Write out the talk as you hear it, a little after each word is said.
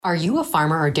Are you a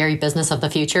farmer or dairy business of the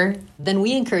future? Then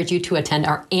we encourage you to attend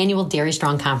our annual Dairy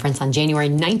Strong Conference on January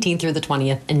 19th through the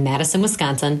 20th in Madison,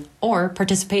 Wisconsin, or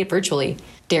participate virtually.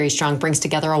 Dairy Strong brings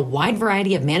together a wide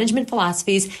variety of management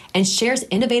philosophies and shares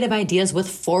innovative ideas with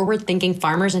forward-thinking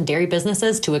farmers and dairy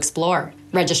businesses to explore.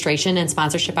 Registration and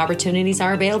sponsorship opportunities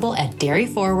are available at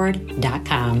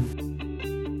dairyforward.com.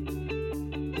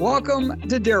 Welcome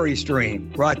to Dairy Stream,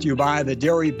 brought to you by the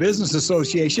Dairy Business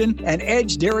Association and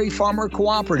Edge Dairy Farmer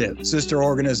Cooperative, sister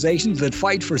organizations that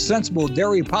fight for sensible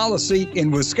dairy policy in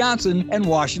Wisconsin and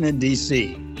Washington,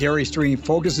 D.C. Dairy Stream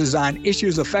focuses on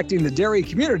issues affecting the dairy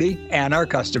community and our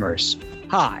customers.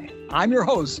 Hi, I'm your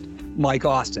host, Mike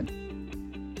Austin.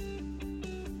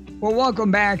 Well, welcome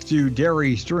back to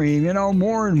Dairy Stream. You know,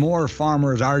 more and more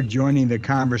farmers are joining the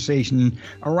conversation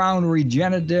around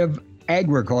regenerative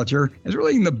agriculture is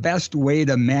really the best way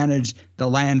to manage the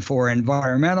land for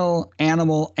environmental,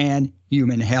 animal, and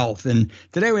human health. And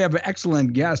today we have an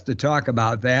excellent guest to talk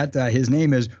about that. His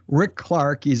name is Rick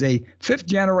Clark. He's a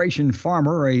fifth-generation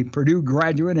farmer, a Purdue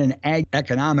graduate in ag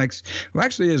economics, who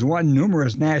actually has won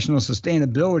numerous national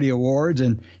sustainability awards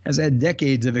and has had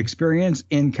decades of experience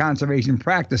in conservation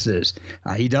practices.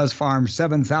 He does farm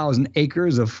 7,000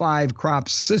 acres of 5-crop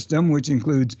system, which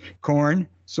includes corn,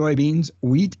 soybeans,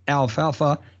 wheat,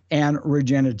 alfalfa, and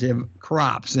regenerative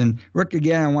crops. And Rick,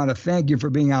 again, I want to thank you for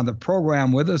being on the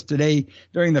program with us today.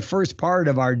 During the first part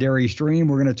of our Dairy Stream,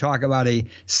 we're going to talk about a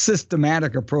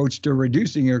systematic approach to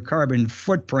reducing your carbon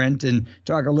footprint and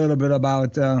talk a little bit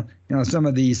about some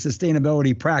of the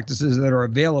sustainability practices that are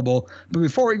available. But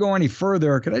before we go any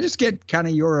further, could I just get kind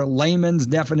of your layman's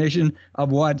definition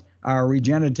of what our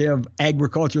regenerative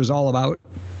agriculture is all about?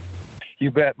 You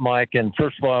bet, Mike. And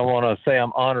first of all, I want to say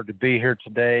I'm honored to be here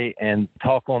today and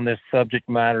talk on this subject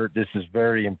matter. This is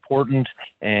very important,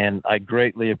 and I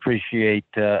greatly appreciate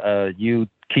you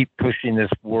keep pushing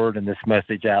this word and this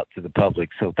message out to the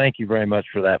public. So thank you very much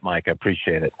for that, Mike. I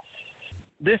appreciate it.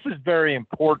 This is very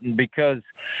important because,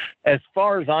 as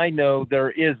far as I know,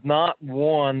 there is not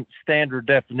one standard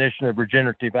definition of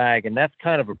regenerative ag, and that's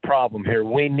kind of a problem here.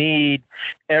 We need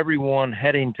everyone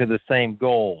heading to the same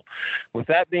goal. With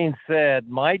that being said,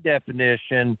 my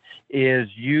definition is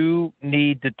you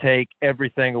need to take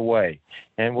everything away.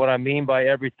 And what I mean by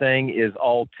everything is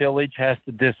all tillage has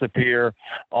to disappear,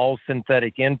 all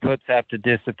synthetic inputs have to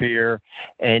disappear,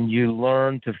 and you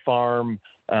learn to farm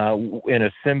in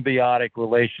a symbiotic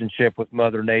relationship with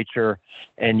Mother Nature,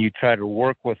 and you try to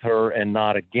work with her and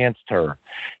not against her.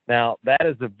 Now, that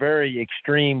is a very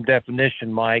extreme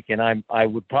definition, Mike, and I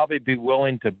would probably be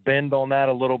willing to bend on that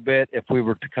a little bit if we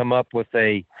were to come up with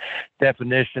a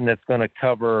definition that's going to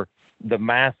cover the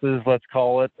masses, let's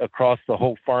call it, across the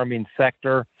whole farming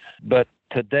sector. But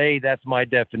today, that's my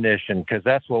definition, because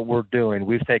that's what we're doing.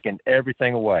 We've taken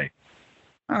everything away.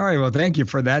 All right. Well, thank you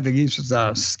for that. That gives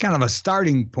us kind of a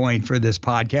starting point for this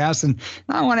podcast. And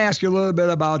I want to ask you a little bit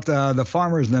about the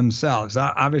farmers themselves.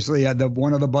 Obviously,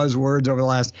 one of the buzzwords over the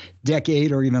last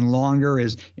decade or even longer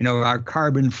is, our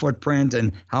carbon footprint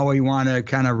and how we want to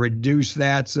kind of reduce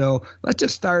that. So let's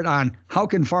just start on how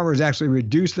can farmers actually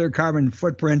reduce their carbon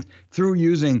footprint through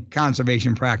using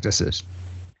conservation practices?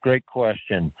 Great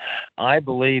question. I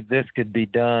believe this could be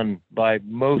done by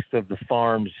most of the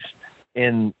farms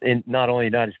in not only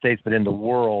the United States, but in the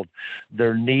world.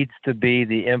 There needs to be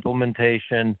the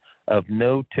implementation of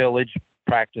no tillage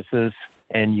practices,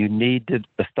 and you need to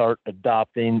start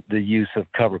adopting the use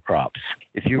of cover crops.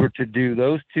 If you were to do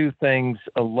those two things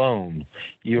alone,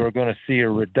 you are going to see a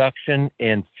reduction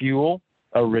in fuel,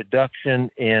 a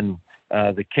reduction in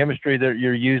the chemistry that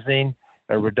you're using,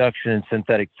 a reduction in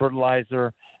synthetic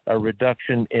fertilizer, a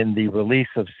reduction in the release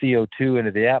of CO2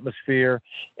 into the atmosphere,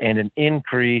 and an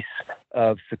increase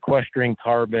of sequestering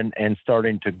carbon and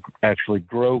starting to actually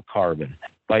grow carbon.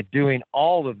 By doing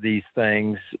all of these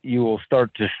things, you will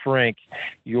start to shrink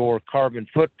your carbon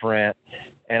footprint.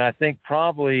 And I think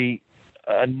probably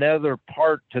another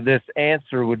part to this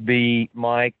answer would be,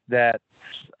 Mike, that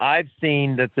I've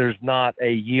seen that there's not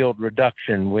a yield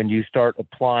reduction when you start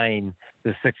applying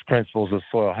the 6 principles of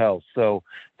soil health. So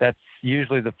that's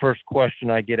usually the first question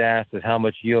I get asked is, how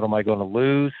much yield am I going to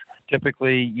lose?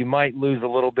 Typically, you might lose a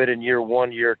little bit in year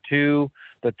 1, year 2,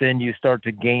 but then you start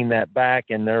to gain that back.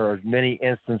 And there are many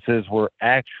instances where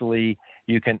actually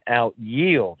you can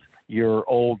out-yield your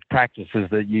old practices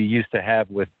that you used to have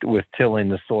with tilling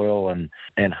the soil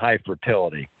and high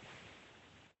fertility.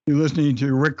 You're listening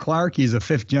to Rick Clark. He's a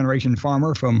fifth-generation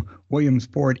farmer from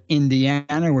Williamsport,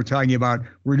 Indiana. We're talking about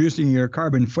reducing your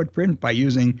carbon footprint by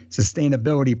using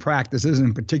sustainability practices.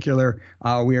 In particular,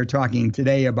 we are talking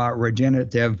today about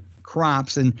regenerative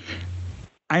crops. And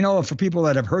I know for people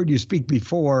that have heard you speak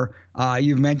before,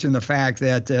 you've mentioned the fact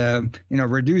that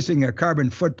reducing a carbon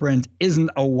footprint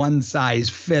isn't a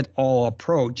one-size-fit-all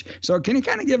approach. So can you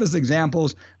kind of give us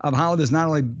examples of how this not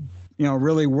only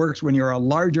really works when you're a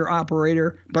larger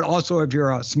operator, but also if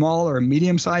you're a small or a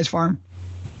medium-sized farm?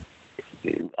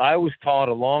 I was taught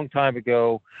a long time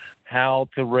ago how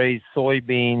to raise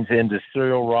soybeans into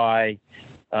cereal rye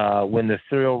when the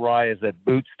cereal rye is at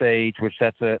boot stage, which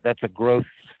that's a growth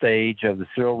stage of the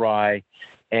cereal rye.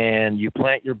 And you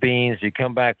plant your beans, you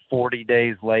come back 40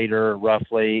 days later,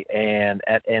 roughly, and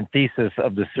at anthesis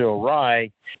of the cereal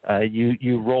rye,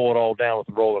 you roll it all down with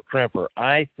a roller crimper.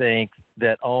 I think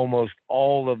that almost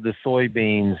all of the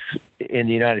soybeans in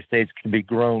the United States can be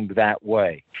grown that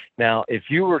way. Now, if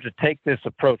you were to take this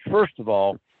approach, first of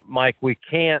all, Mike, we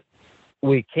can't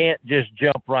just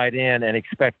jump right in and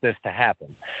expect this to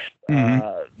happen.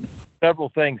 Mm-hmm. Several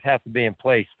things have to be in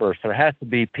place first. There has to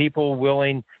be people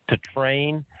willing to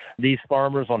train these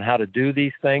farmers on how to do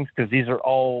these things, because these are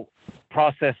all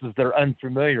processes they're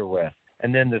unfamiliar with.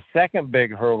 And then the second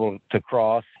big hurdle to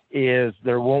cross is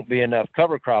there won't be enough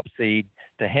cover crop seed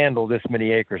to handle this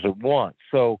many acres at once.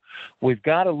 So we've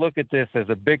got to look at this as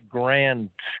a big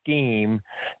grand scheme,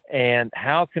 and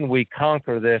how can we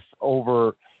conquer this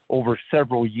over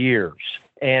several years.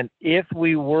 And if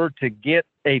we were to get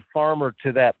a farmer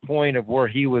to that point of where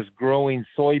he was growing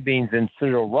soybeans and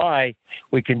cereal rye,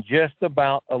 we can just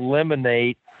about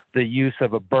eliminate the use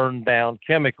of a burned down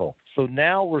chemical. So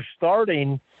now we're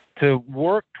starting to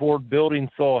work toward building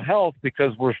soil health,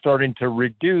 because we're starting to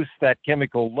reduce that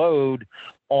chemical load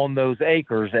on those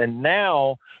acres. And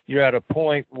now you're at a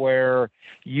point where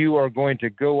you are going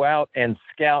to go out and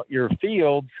scout your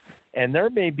fields. And there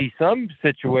may be some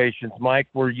situations, Mike,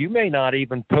 where you may not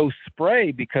even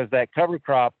post-spray because that cover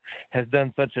crop has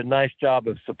done such a nice job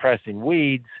of suppressing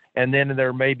weeds. And then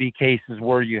there may be cases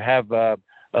where you have a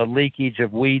leakage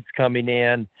of weeds coming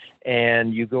in,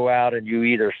 and you go out and you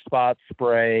either spot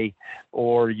spray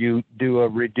or you do a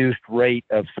reduced rate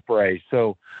of spray.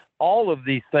 So all of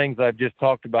these things I've just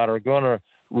talked about are going to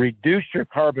reduce your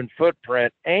carbon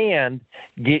footprint and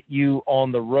get you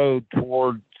on the road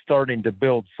toward starting to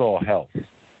build soil health.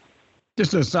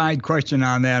 Just a side question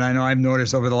on that. I know I've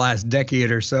noticed over the last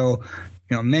decade or so,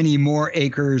 many more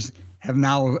acres have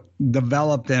now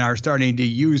developed and are starting to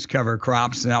use cover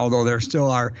crops, and although there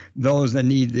still are those that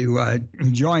need to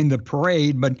join the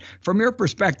parade. But from your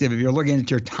perspective, if you're looking at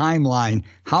your timeline,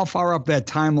 how far up that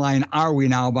timeline are we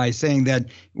now by saying that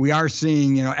we are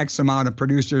seeing, X amount of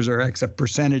producers or X a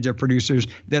percentage of producers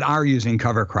that are using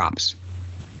cover crops?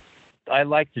 I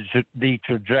like the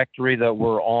trajectory that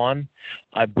we're on.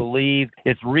 I believe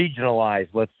it's regionalized,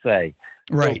 let's say.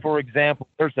 Right. So, for example,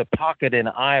 there's a pocket in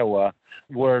Iowa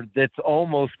where it's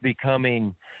almost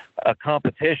becoming a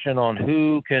competition on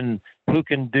who can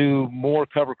do more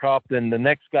cover crop than the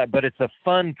next guy, but it's a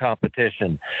fun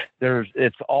competition.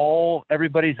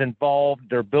 Everybody's involved.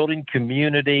 They're building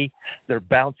community. They're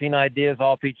bouncing ideas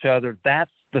off each other.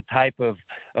 That's the type of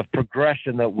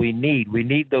progression that we need. We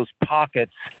need those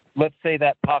pockets. Let's say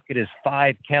that pocket is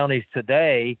 5 counties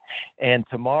today, and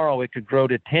tomorrow it could grow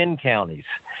to 10 counties,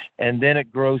 and then it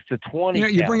grows to 20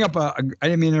 You bring up I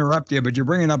didn't mean to interrupt you, but you're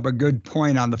bringing up a good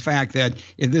point on the fact that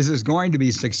if this is going to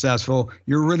be successful,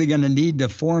 you're really going to need to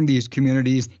form these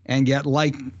communities and get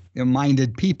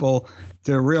like-minded people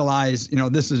to realize,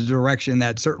 this is a direction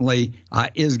that certainly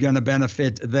is going to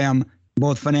benefit them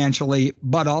both financially,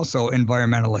 but also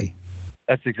environmentally.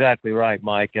 That's exactly right,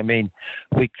 Mike. I mean,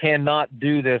 we cannot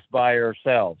do this by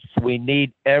ourselves. We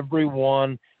need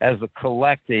everyone as a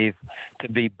collective to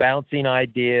be bouncing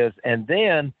ideas. And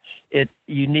then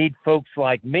you need folks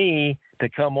like me to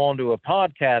come onto a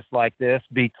podcast like this,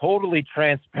 be totally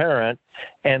transparent,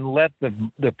 and let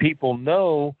the people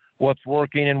know what's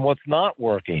working and what's not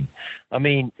working. I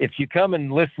mean, if you come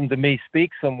and listen to me speak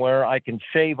somewhere, I can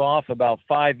shave off about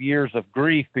 5 years of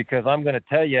grief, because I'm going to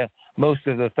tell you most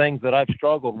of the things that I've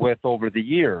struggled with over the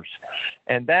years.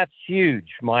 And that's huge,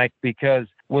 Mike, because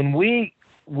when we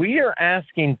are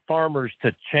asking farmers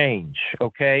to change,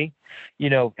 okay?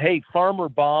 Hey, Farmer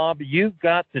Bob, you've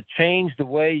got to change the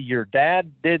way your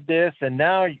dad did this, and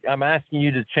now I'm asking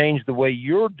you to change the way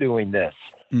you're doing this.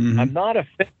 Mm-hmm.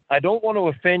 I don't want to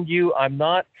offend you. I'm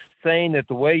not saying that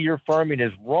the way you're farming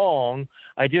is wrong.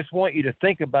 I just want you to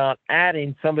think about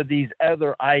adding some of these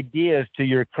other ideas to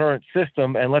your current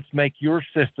system, and let's make your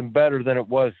system better than it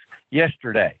was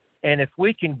yesterday. And if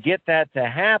we can get that to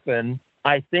happen,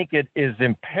 I think it is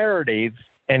imperative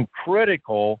and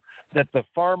critical that the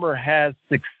farmer has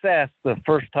success the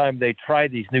first time they try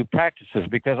these new practices,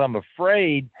 because I'm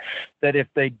afraid that if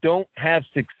they don't have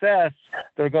success,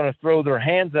 they're going to throw their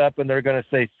hands up and they're going to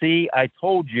say, see, I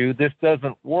told you this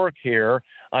doesn't work here.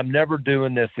 I'm never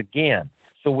doing this again.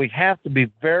 So we have to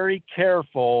be very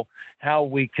careful how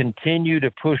we continue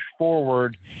to push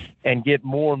forward and get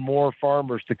more and more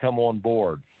farmers to come on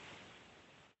board.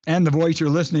 And the voice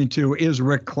you're listening to is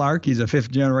Rick Clark. He's a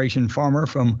fifth-generation farmer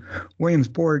from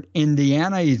Williamsport,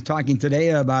 Indiana. He's talking today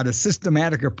about a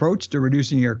systematic approach to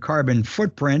reducing your carbon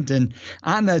footprint. And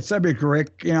on that subject,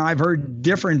 Rick, I've heard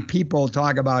different people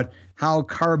talk about how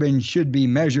carbon should be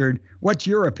measured. What's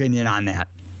your opinion on that?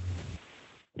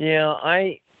 Yeah,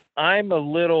 I'm a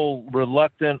little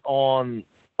reluctant on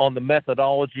the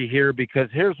methodology here, because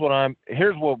here's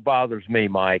what bothers me,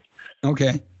 Mike.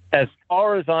 Okay. As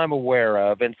far as I'm aware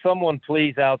of, and someone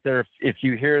please out there, if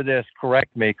you hear this,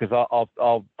 correct me, because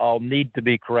I'll need to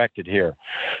be corrected here.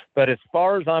 But as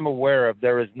far as I'm aware of,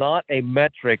 there is not a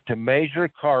metric to measure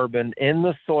carbon in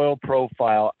the soil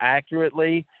profile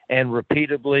accurately and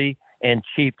repeatably and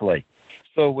cheaply.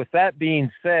 So with that being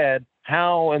said,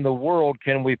 how in the world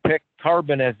can we pick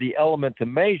carbon as the element to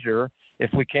measure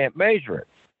if we can't measure it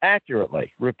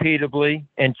accurately, repeatably,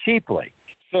 and cheaply?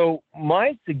 So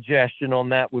my suggestion on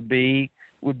that would be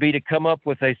to come up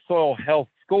with a soil health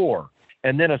score,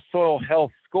 and then a soil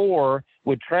health score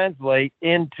would translate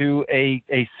into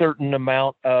a certain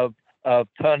amount of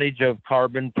tonnage of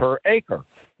carbon per acre.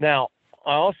 Now,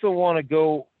 I also want to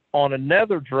go on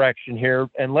another direction here,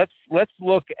 and let's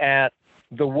look at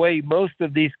the way most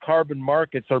of these carbon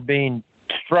markets are being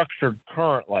structured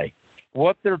currently.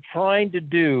 What they're trying to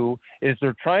do is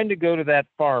they're trying to go to that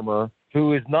farmer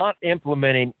who is not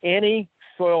implementing any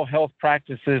soil health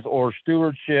practices or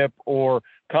stewardship or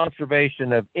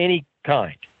conservation of any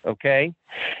kind, okay?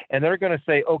 And they're going to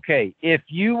say, okay, if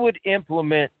you would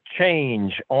implement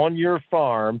change on your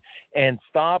farm and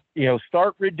start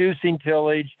reducing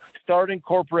tillage, start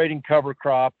incorporating cover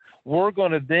crop, we're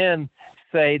going to then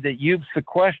say that you've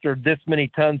sequestered this many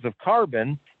tons of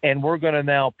carbon, and we're going to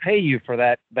now pay you for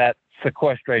that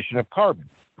sequestration of carbon.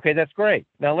 Okay, that's great.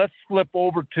 Now let's flip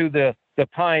over to the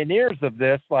pioneers of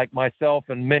this, like myself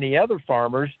and many other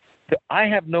farmers. I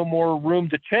have no more room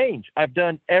to change. I've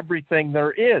done everything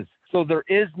there is. So there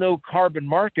is no carbon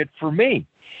market for me.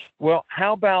 Well,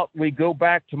 how about we go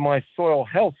back to my soil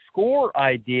health score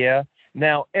idea?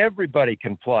 Now everybody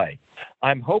can play.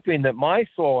 I'm hoping that my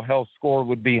soil health score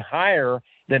would be higher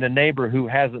than a neighbor who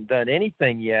hasn't done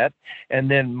anything yet. And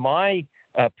then my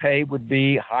pay would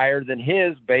be higher than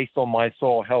his based on my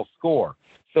soil health score.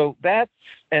 So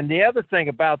and the other thing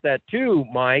about that too,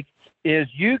 Mike, is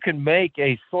you can make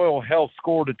a soil health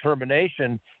score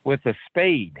determination with a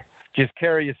spade. Just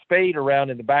carry a spade around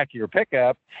in the back of your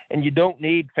pickup, and you don't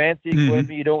need fancy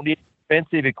equipment. You don't need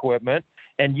expensive equipment,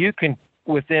 and you can,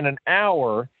 within an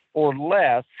hour or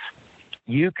less,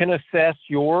 you can assess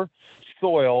your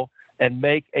soil and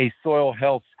make a soil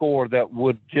health score that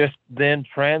would just then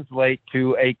translate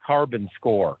to a carbon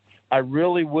score. I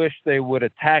really wish they would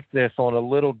attack this on a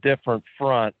little different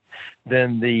front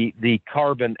than the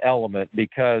carbon element,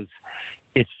 because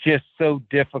it's just so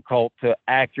difficult to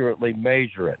accurately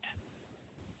measure it.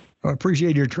 I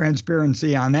appreciate your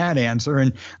transparency on that answer.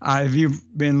 And if you've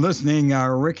been listening,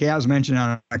 Rick has mentioned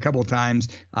a couple of times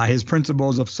his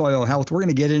principles of soil health. We're going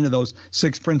to get into those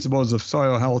 6 principles of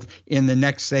soil health in the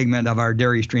next segment of our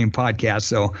Dairy Stream podcast.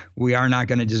 So we are not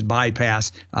going to just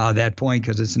bypass that point,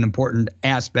 because it's an important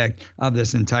aspect of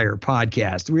this entire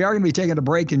podcast. We are going to be taking a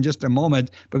break in just a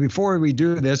moment. But before we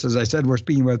do this, as I said, we're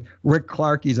speaking with Rick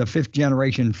Clark. He's a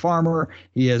fifth-generation farmer.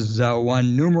 He has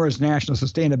won numerous national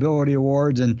sustainability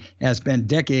awards and has spent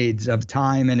decades of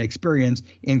time and experience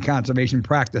in conservation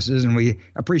practices, and we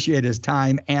appreciate his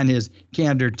time and his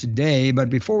candor today. But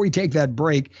before we take that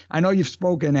break, I know you've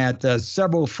spoken at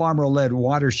several farmer-led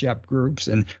watershed groups,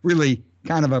 and really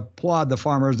kind of applaud the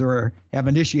farmers that have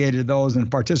initiated those and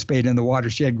participate in the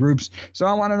watershed groups. So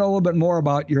I want to know a little bit more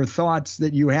about your thoughts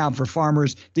that you have for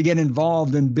farmers to get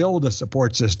involved and build a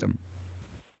support system.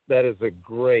 That is a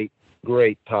great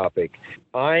topic.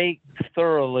 I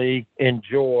thoroughly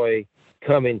enjoy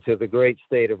coming to the great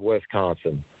state of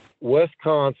Wisconsin.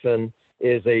 Wisconsin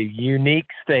is a unique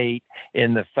state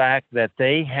in the fact that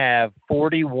they have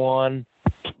 41,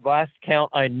 last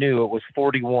count I knew it was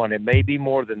 41. It may be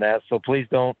more than that, so please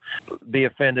don't be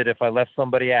offended if I left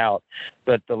somebody out.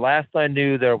 But the last I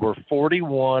knew, there were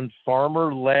 41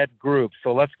 farmer-led groups.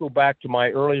 So let's go back to my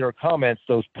earlier comments,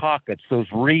 those pockets, those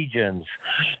regions.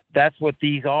 That's what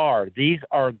these are. These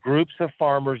are groups of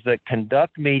farmers that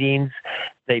conduct meetings.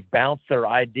 They bounce their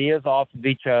ideas off of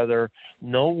each other.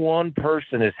 No one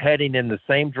person is heading in the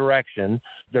same direction.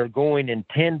 They're going in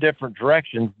 10 different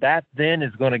directions. That then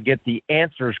is going to get the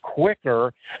answers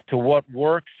quicker to what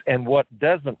works and what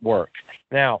doesn't work.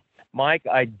 Now, Mike,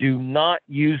 I do not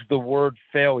use the word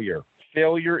failure.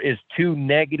 Failure is too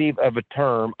negative of a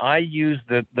term. I use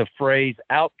the phrase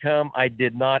outcome I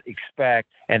did not expect,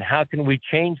 and how can we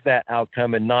change that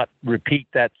outcome and not repeat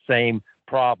that same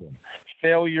problem?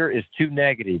 Failure is too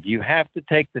negative. You have to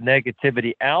take the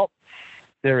negativity out.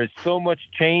 There is so much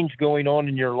change going on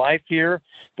in your life here.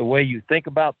 The way you think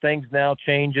about things now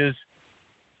changes.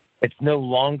 It's no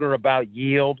longer about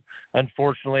yield.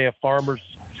 Unfortunately, a farmer's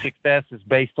success is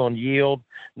based on yield,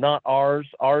 not ours.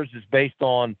 Ours is based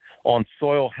on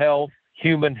soil health,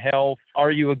 human health.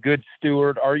 Are you a good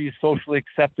steward? Are you socially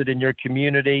accepted in your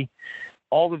community?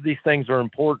 All of these things are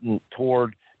important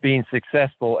toward being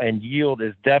successful, and yield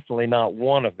is definitely not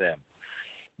one of them.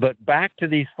 But back to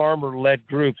these farmer-led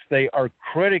groups, they are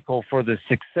critical for the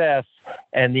success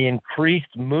and the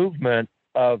increased movement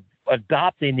of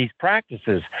adopting these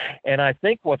practices. And I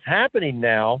think what's happening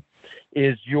now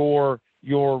is your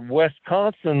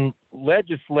Wisconsin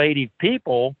legislative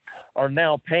people are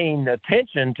now paying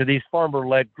attention to these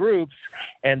farmer-led groups,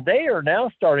 and they are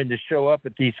now starting to show up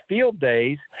at these field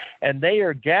days, and they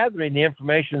are gathering the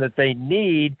information that they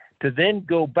need to then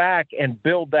go back and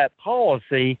build that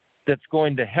policy that's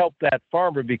going to help that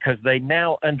farmer, because they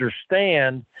now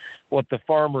understand what the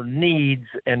farmer needs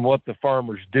and what the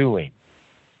farmer's doing.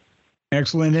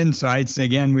 Excellent insights.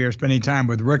 Again, we are spending time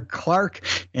with Rick Clark,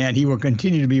 and he will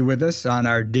continue to be with us on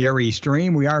our dairy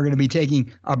stream. We are going to be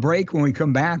taking a break. When we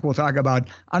come back, we'll talk about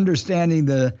understanding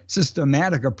the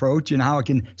systematic approach and how it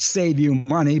can save you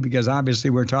money, because obviously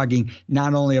we're talking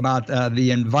not only about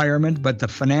the environment, but the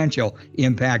financial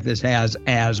impact this has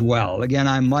as well. Again,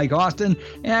 I'm Mike Austin,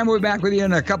 and we're back with you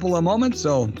in a couple of moments,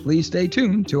 so please stay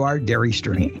tuned to our dairy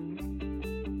stream.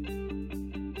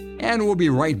 And we'll be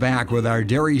right back with our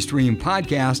Dairy Stream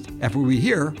podcast after we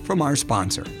hear from our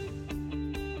sponsor.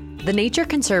 The Nature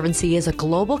Conservancy is a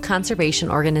global conservation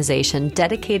organization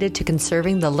dedicated to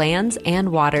conserving the lands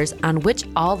and waters on which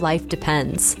all life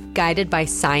depends. Guided by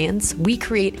science, we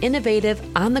create innovative,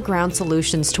 on-the-ground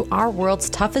solutions to our world's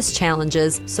toughest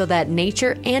challenges so that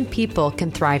nature and people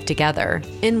can thrive together.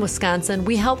 In Wisconsin,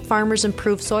 we help farmers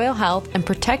improve soil health and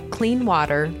protect clean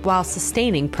water while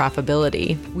sustaining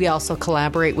profitability. We also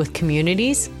collaborate with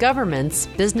communities, governments,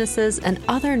 businesses, and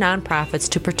other nonprofits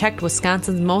to protect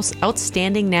Wisconsin's most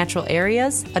outstanding natural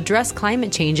areas, address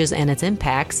climate changes and its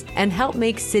impacts, and help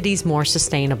make cities more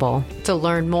sustainable. To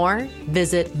learn more,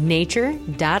 visit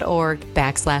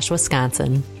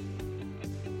nature.org/Wisconsin.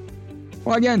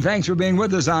 Well, again, thanks for being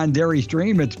with us on Dairy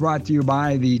Stream. It's brought to you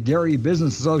by the Dairy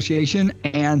Business Association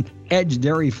and Edge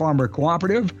Dairy Farmer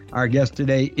Cooperative. Our guest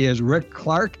today is Rick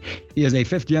Clark. He is a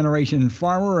fifth-generation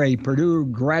farmer, a Purdue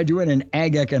graduate in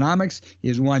ag economics. He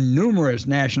has won numerous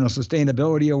national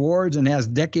sustainability awards and has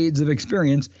decades of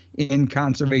experience in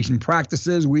conservation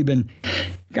practices. We've been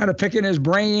kind of picking his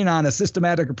brain on a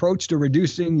systematic approach to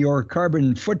reducing your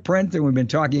carbon footprint, and we've been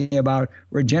talking about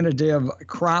regenerative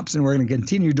crops, and we're going to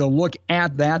continue to look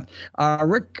at that.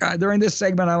 Rick, during this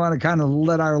segment, I want to kind of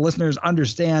let our listeners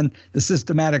understand the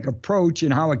systematic approach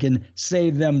and how it can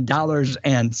save them dollars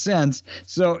and cents.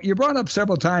 So you brought up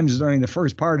several times during the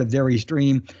first part of Dairy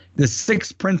Stream the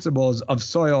 6 principles of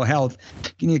soil health.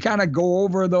 Can you kind of go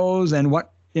over those and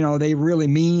what they really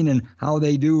mean and how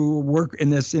they do work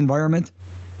in this environment?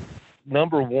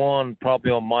 Number one, probably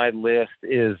on my list,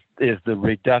 is the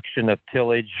reduction of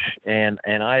tillage, and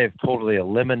I have totally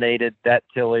eliminated that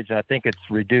tillage. I think it's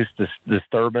reduced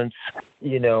disturbance.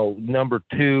 Number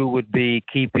 2 would be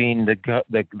keeping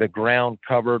the ground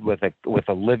covered with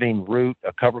a living root,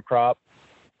 a cover crop.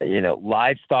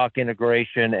 Livestock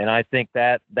integration, and I think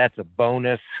that's a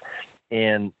bonus.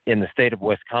 In the state of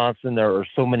Wisconsin, there are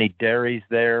so many dairies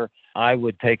there. I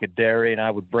would take a dairy and I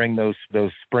would bring those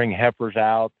spring heifers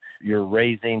out. You're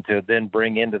raising to then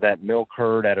bring into that milk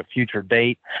herd at a future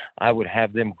date. I would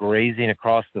have them grazing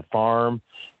across the farm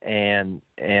and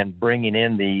bringing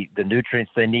in the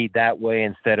nutrients they need that way,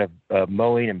 instead of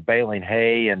mowing and baling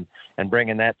hay and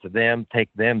bringing that to them, take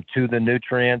them to the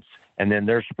nutrients, and then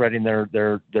they're spreading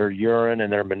their urine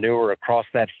and their manure across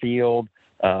that field.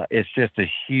 It's just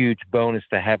a huge bonus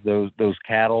to have those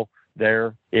cattle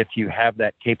there if you have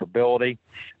that capability.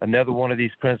 Another one of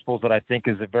these principles that I think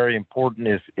is very important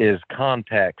is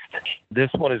context. This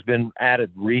one has been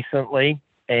added recently,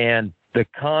 and the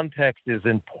context is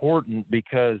important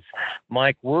because,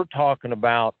 Mike, we're talking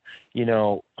about,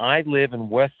 I live in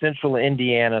West Central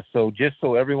Indiana, so just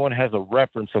so everyone has a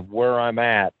reference of where I'm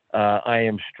at, I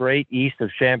am straight east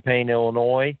of Champaign,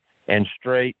 Illinois, and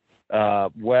straight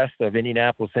west of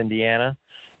Indianapolis, Indiana.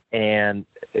 And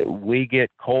we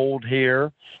get cold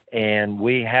here, and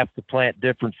we have to plant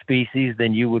different species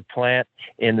than you would plant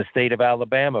in the state of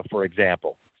Alabama, for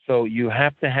example. So you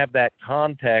have to have that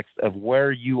context of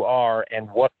where you are and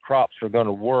what crops are going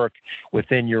to work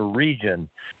within your region.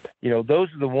 Those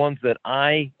are the ones that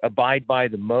I abide by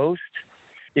the most.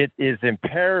 It is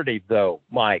imperative, though,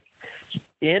 Mike,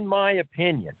 in my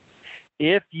opinion,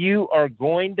 if you are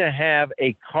going to have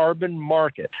a carbon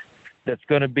market that's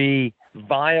going to be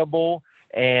viable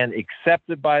and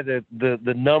accepted by the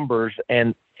numbers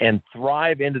and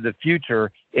thrive into the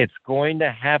future, it's going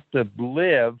to have to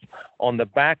live on the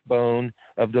backbone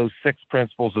of those 6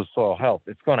 principles of soil health.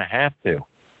 It's going to have to.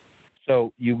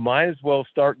 So you might as well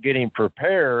start getting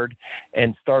prepared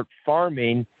and start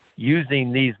farming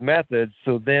using these methods.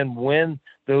 So then when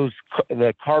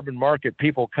the carbon market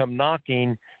people come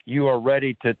knocking, you are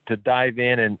ready to dive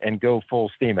in and go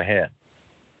full steam ahead.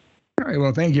 All right,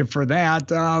 well, thank you for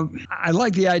that. I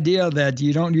like the idea that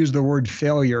you don't use the word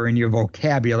failure in your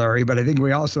vocabulary, but I think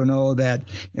we also know that,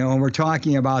 when we're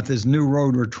talking about this new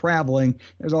road we're traveling,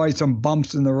 there's always some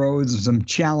bumps in the roads and some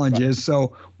challenges. Right.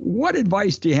 So what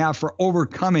advice do you have for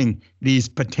overcoming these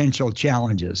potential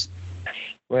challenges?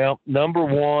 Well, number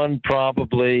one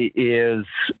probably is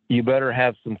you better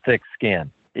have some thick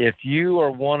skin. If you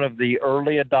are one of the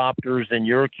early adopters in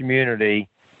your community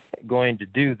going to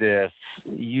do this,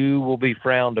 you will be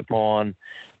frowned upon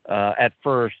at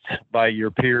first by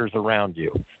your peers around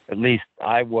you. At least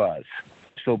I was.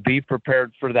 So be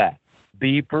prepared for that.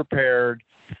 Be prepared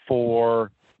for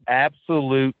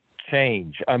absolute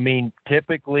change. I mean,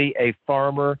 typically a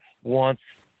farmer wants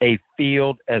a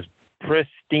field as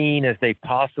pristine as they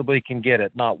possibly can get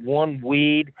it. Not one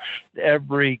weed.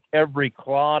 Every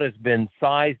clod has been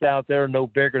sized out there, no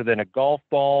bigger than a golf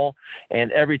ball,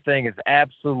 and everything is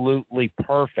absolutely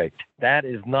perfect. That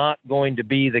is not going to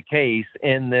be the case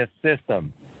in this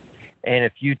system. And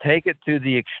if you take it to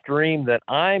the extreme that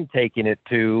I'm taking it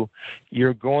to,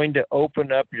 you're going to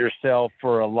open up yourself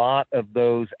for a lot of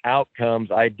those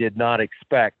outcomes I did not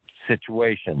expect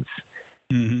situations.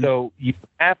 Mm-hmm. So you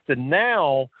have to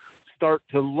now start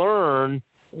to learn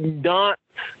not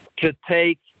to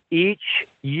take each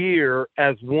year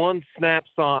as one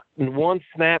snapshot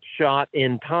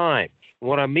in time.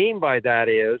 What I mean by that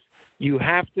is you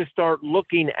have to start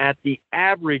looking at the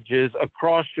averages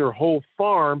across your whole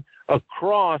farm,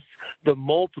 across the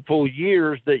multiple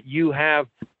years that you have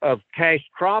of cash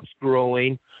crops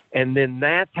growing, and then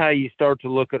that's how you start to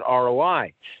look at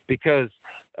ROI. Because,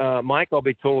 Mike, I'll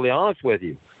be totally honest with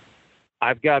you.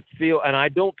 I've got and I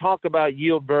don't talk about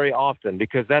yield very often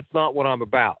because that's not what I'm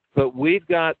about. But we've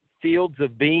got fields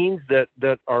of beans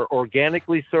that are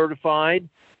organically certified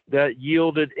that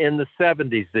yielded in the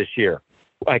 70s this year.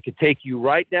 I could take you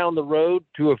right down the road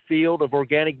to a field of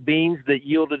organic beans that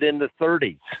yielded in the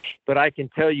 30s. But I can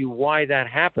tell you why that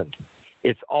happened.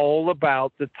 It's all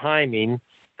about the timing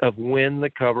of when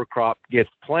the cover crop gets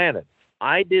planted.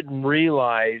 I didn't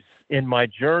realize in my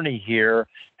journey here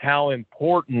how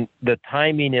important the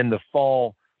timing in the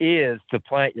fall is to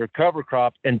plant your cover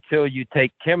crop until you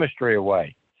take chemistry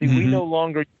away. See, we no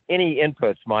longer use any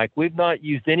inputs, Mike. We've not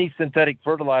used any synthetic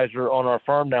fertilizer on our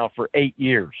farm now for 8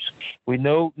 years. We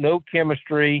know no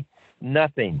chemistry,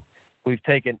 nothing. We've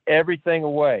taken everything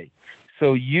away.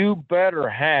 So you better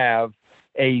have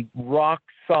a rock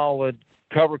solid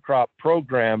cover crop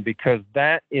program, because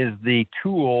that is the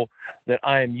tool that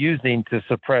I am using to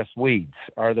suppress weeds,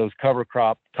 are those cover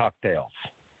crop cocktails.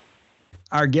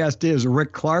 Our guest is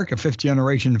Rick Clark, a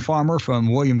fifth-generation farmer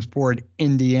from Williamsport,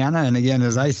 Indiana. And again,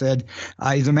 as I said,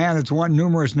 he's a man that's won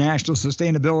numerous national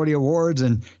sustainability awards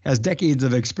and has decades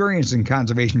of experience in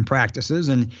conservation practices.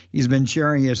 And he's been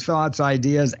sharing his thoughts,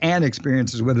 ideas, and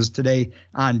experiences with us today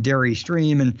on Dairy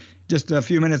Stream. And just a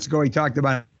few minutes ago, he talked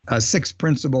about 6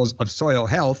 principles of soil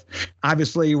health.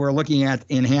 Obviously, we're looking at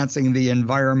enhancing the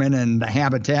environment and the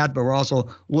habitat, but we're also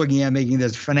looking at making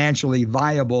this financially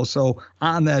viable. So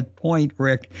on that point,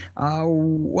 Rick,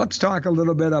 let's talk a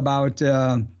little bit about,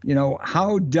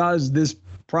 how does this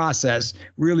process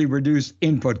really reduce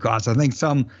input costs? I think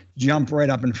some jump right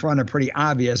up in front are pretty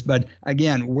obvious, but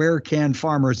again, where can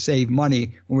farmers save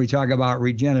money when we talk about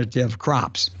regenerative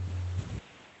crops?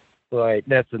 Right.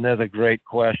 That's another great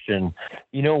question.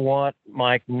 You know what,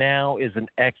 Mike? Now is an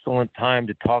excellent time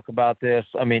to talk about this.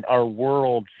 I mean, our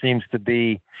world seems to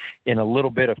be in a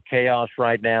little bit of chaos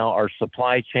right now. Our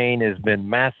supply chain has been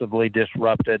massively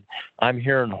disrupted. I'm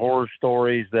hearing horror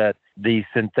stories that The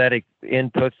synthetic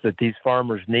inputs that these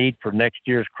farmers need for next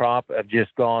year's crop have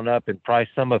just gone up in price.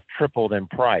 Some have tripled in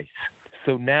price.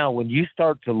 So now when you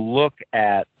start to look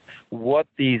at what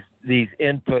these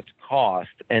inputs cost,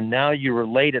 and now you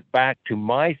relate it back to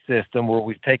my system where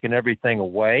we've taken everything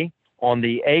away on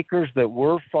the acres that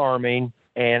we're farming,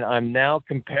 and I'm now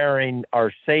comparing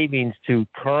our savings to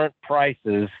current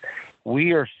prices,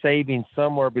 we are saving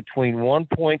somewhere between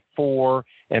 $1.4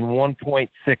 and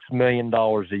 $1.6 million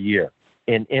a year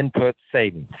in input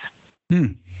savings.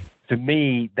 To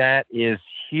me, that is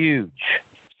huge.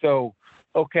 So,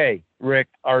 okay, Rick,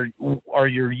 are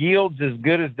your yields as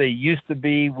good as they used to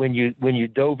be when you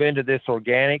dove into this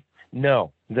organic?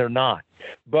 No, they're not.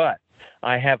 But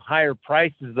I have higher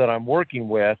prices that I'm working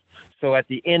with. So at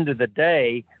the end of the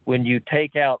day, when you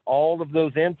take out all of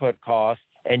those input costs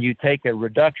and you take a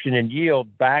reduction in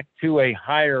yield back to a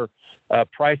higher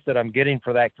price that I'm getting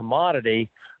for that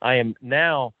commodity, I am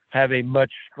now have a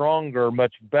much stronger,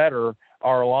 much better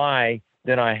ROI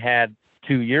than I had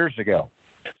 2 years ago.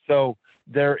 So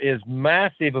there is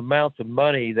massive amounts of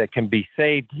money that can be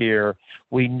saved here.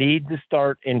 We need to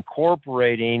start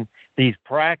incorporating these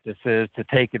practices to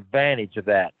take advantage of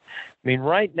that. I mean,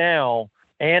 right now,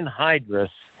 anhydrous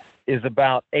is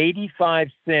about 85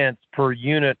 cents per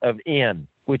unit of N,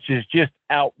 which is just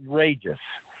outrageous.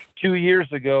 2 years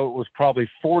ago, it was probably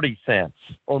 40 cents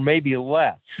or maybe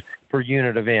less per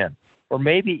unit of N, or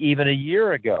maybe even a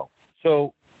year ago.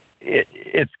 So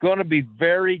it's going to be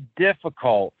very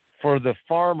difficult for the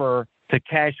farmer to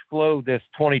cash flow this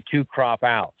 22 crop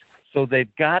out. So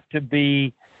they've got to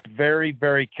be very,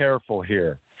 very careful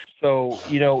here. So,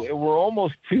 we're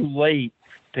almost too late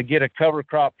to get a cover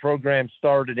crop program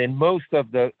started in most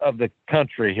of the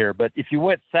country here. But if you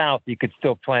went south, you could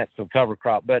still plant some cover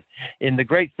crop. But in the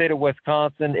great state of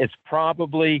Wisconsin, it's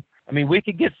probably, we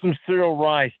could get some cereal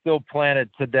rye still planted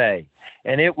today,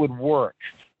 and it would work.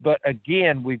 But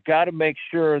again, we've got to make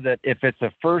sure that if it's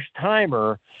a first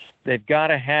timer, they've got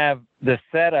to have the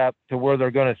setup to where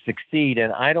they're going to succeed.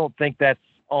 And I don't think that's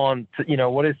on,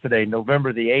 what is today,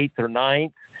 November the 8th or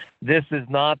 9th? This is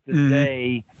not the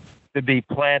day to be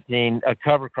planting a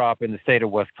cover crop in the state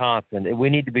of Wisconsin. We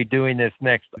need to be doing this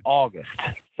next August.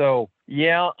 So,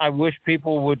 yeah, I wish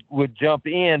people would jump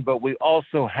in, but we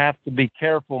also have to be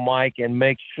careful, Mike, and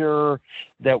make sure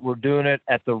that we're doing it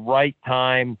at the right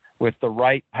time with the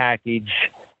right package.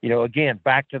 Again,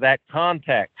 back to that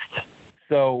context.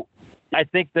 So I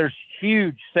think there's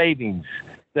huge savings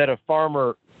that a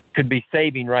farmer could be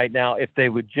saving right now if they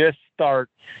would just start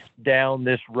down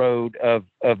this road of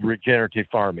regenerative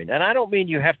farming. And I don't mean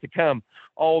you have to come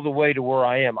all the way to where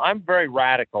I am. I'm very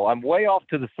radical. I'm way off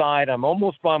to the side. I'm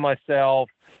almost by myself.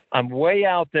 I'm way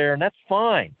out there, and that's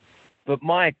fine. But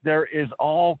Mike, there is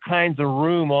all kinds of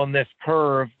room on this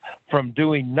curve from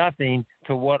doing nothing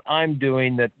to what I'm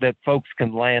doing that folks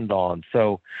can land on.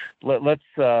 So let's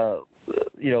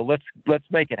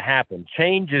make it happen.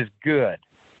 Change is good.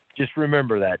 Just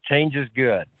remember that change is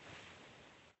good.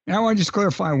 And I want to just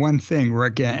clarify one thing,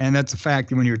 Rick, and that's the fact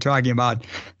that when you're talking about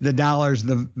the dollars,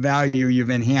 the value you've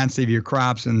enhanced of your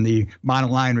crops and the bottom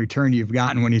line return you've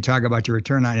gotten when you talk about your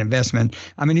return on investment.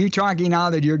 You're talking now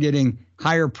that you're getting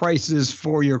higher prices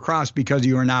for your crops because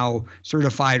you are now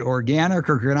certified organic,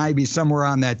 or can I be somewhere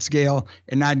on that scale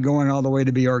and not going all the way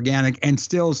to be organic and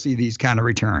still see these kind of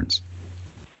returns?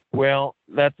 Well,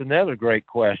 that's another great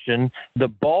question. The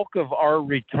bulk of our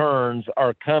returns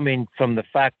are coming from the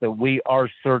fact that we are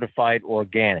certified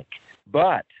organic.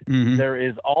 But there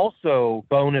is also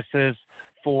bonuses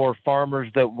for farmers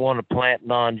that want to plant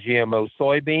non-GMO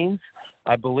soybeans.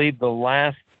 I believe the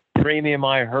last premium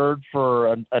I heard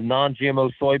for a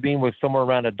non-GMO soybean was somewhere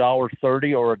around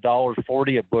 $1.30 or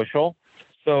 $1.40 a bushel.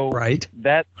 So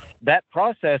that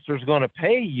processor is going to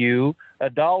pay you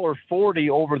 $1.40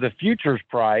 over the futures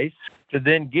price to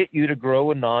then get you to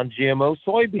grow a non-GMO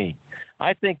soybean.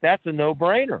 I think that's a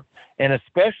no-brainer. And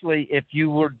especially if you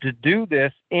were to do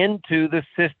this into the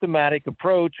systematic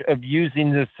approach of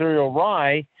using the cereal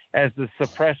rye as the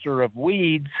suppressor of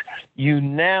weeds, you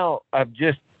now have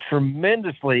just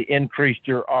tremendously increased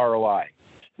your ROI.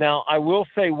 Now, I will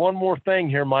say one more thing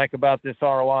here, Mike, about this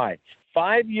ROI.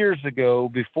 5 years ago,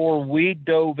 before we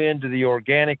dove into the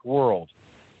organic world,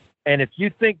 and if you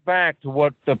think back to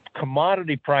what the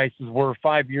commodity prices were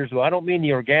 5 years ago, I don't mean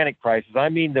the organic prices, I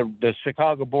mean the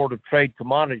Chicago Board of Trade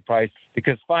commodity price,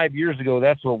 because 5 years ago,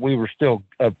 that's what we were still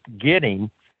getting.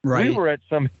 Right. We were at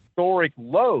some historic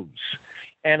lows.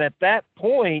 And at that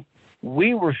point,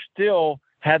 we were still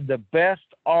had the best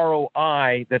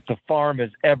ROI that the farm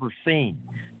has ever seen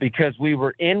because we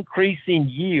were increasing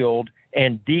yield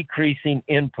and decreasing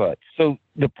input. So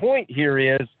the point here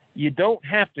is you don't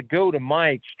have to go to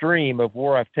my extreme of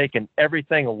where I've taken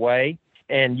everything away,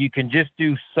 and you can just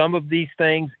do some of these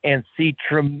things and see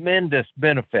tremendous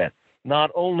benefit,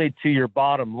 not only to your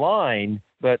bottom line,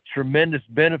 but tremendous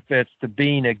benefits to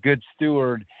being a good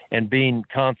steward and being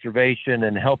conservation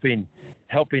and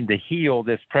helping to heal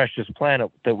this precious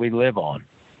planet that we live on.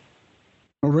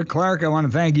 Well, Rick Clark, I want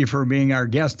to thank you for being our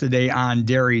guest today on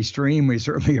Dairy Stream. We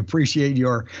certainly appreciate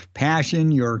your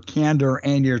passion, your candor,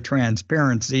 and your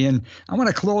transparency. And I want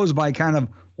to close by kind of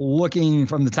looking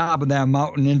from the top of that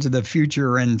mountain into the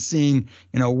future and seeing,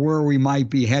 where we might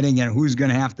be heading and who's going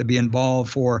to have to be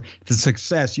involved for the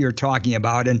success you're talking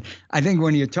about. And I think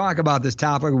when you talk about this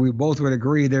topic, we both would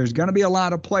agree there's going to be a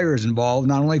lot of players involved,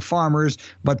 not only farmers,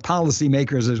 but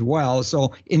policymakers as well.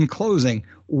 So in closing,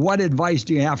 what advice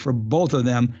do you have for both of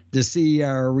them to see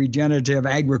regenerative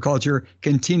agriculture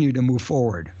continue to move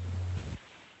forward?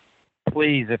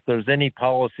 Please, if there's any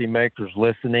policymakers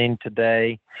listening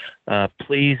today,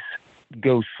 please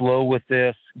go slow with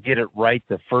this. Get it right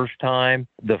the first time.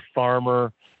 The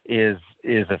farmer is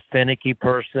a finicky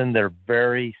person. They're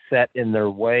very set in their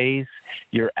ways.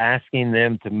 You're asking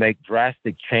them to make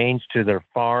drastic change to their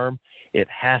farm. It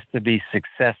has to be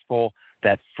successful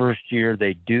that first year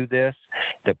they do this.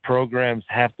 The programs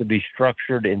have to be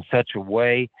structured in such a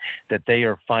way that they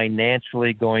are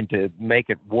financially going to make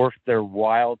it worth their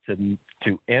while to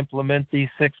implement these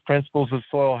 6 principles of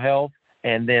soil health.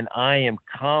 And then I am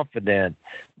confident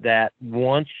that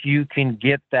once you can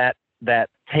get that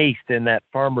taste in that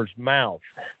farmer's mouth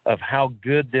of how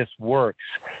good this works,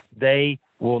 they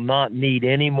will not need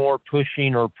any more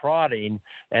pushing or prodding,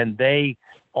 and they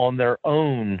on their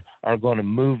own are going to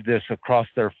move this across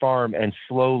their farm and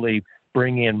slowly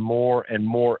bring in more and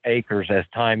more acres as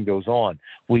time goes on.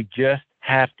 We just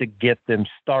have to get them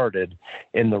started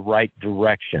in the right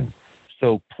direction.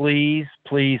 So please,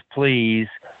 please, please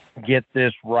get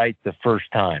this right the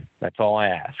first time. That's all I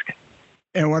ask.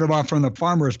 And what about from the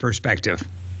farmer's perspective?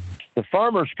 The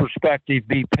farmer's perspective,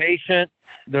 be patient.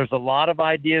 There's a lot of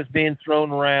ideas being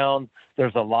thrown around.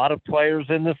 There's a lot of players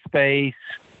in the space.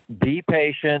 Be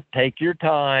patient, take your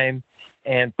time,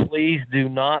 and please do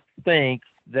not think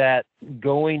that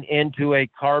going into a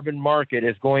carbon market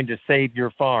is going to save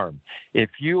your farm. If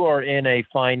you are in a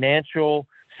financial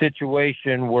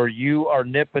situation where you are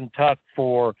nip and tuck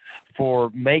for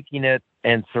making it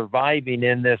and surviving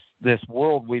in this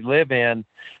world we live in,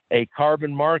 a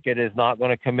carbon market is not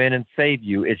going to come in and save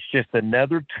you. It's just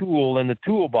another tool in the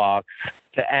toolbox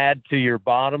to add to your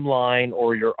bottom line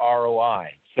or your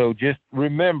ROI. So just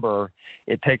remember,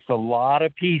 it takes a lot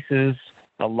of pieces,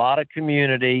 a lot of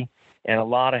community, and a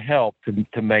lot of help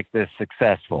to make this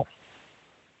successful.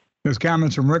 Those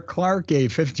comments from Rick Clark, a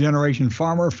fifth-generation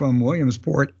farmer from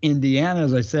Williamsport, Indiana.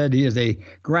 As I said, he is a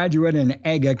graduate in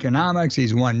ag economics.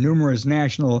 He's won numerous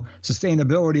national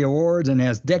sustainability awards and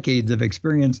has decades of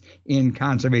experience in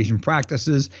conservation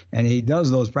practices. And he does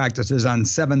those practices on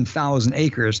 7,000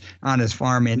 acres on his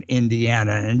farm in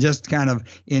Indiana. And just kind of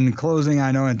in closing,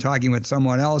 I know in talking with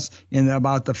someone else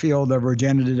about the field of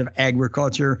regenerative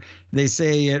agriculture, they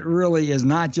say it really is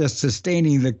not just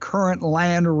sustaining the current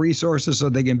land resources so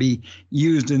they can be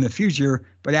used in the future,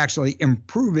 but actually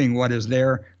improving what is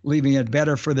there, leaving it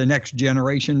better for the next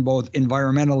generation, both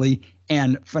environmentally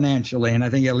and financially. And I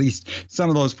think at least some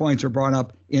of those points are brought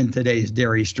up in today's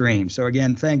Dairy Stream. So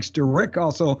again, thanks to Rick.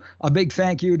 Also, a big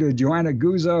thank you to Joanna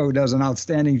Guzzo, who does an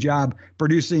outstanding job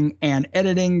producing and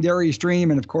editing Dairy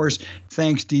Stream. And of course,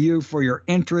 thanks to you for your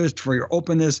interest, for your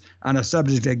openness on a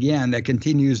subject, again, that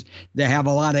continues to have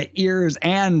a lot of ears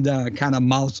and kind of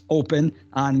mouths open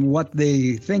on what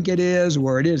they think it is,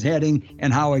 where it is heading,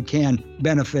 and how it can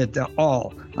benefit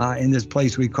all in this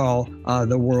place we call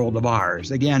the world of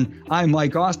ours. Again, I'm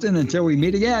Mike Austin. Until we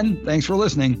meet again, thanks for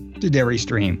listening to Dairy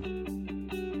Stream.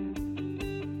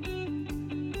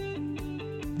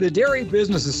 The Dairy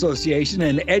Business Association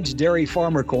and Edge Dairy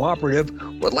Farmer Cooperative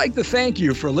would like to thank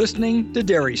you for listening to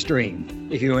Dairy Stream.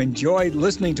 If you enjoyed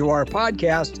listening to our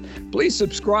podcast, please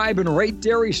subscribe and rate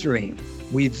Dairy Stream.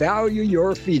 We value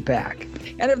your feedback.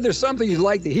 And if there's something you'd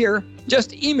like to hear,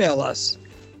 just email us,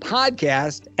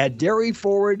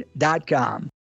 podcast@dairyforward.com.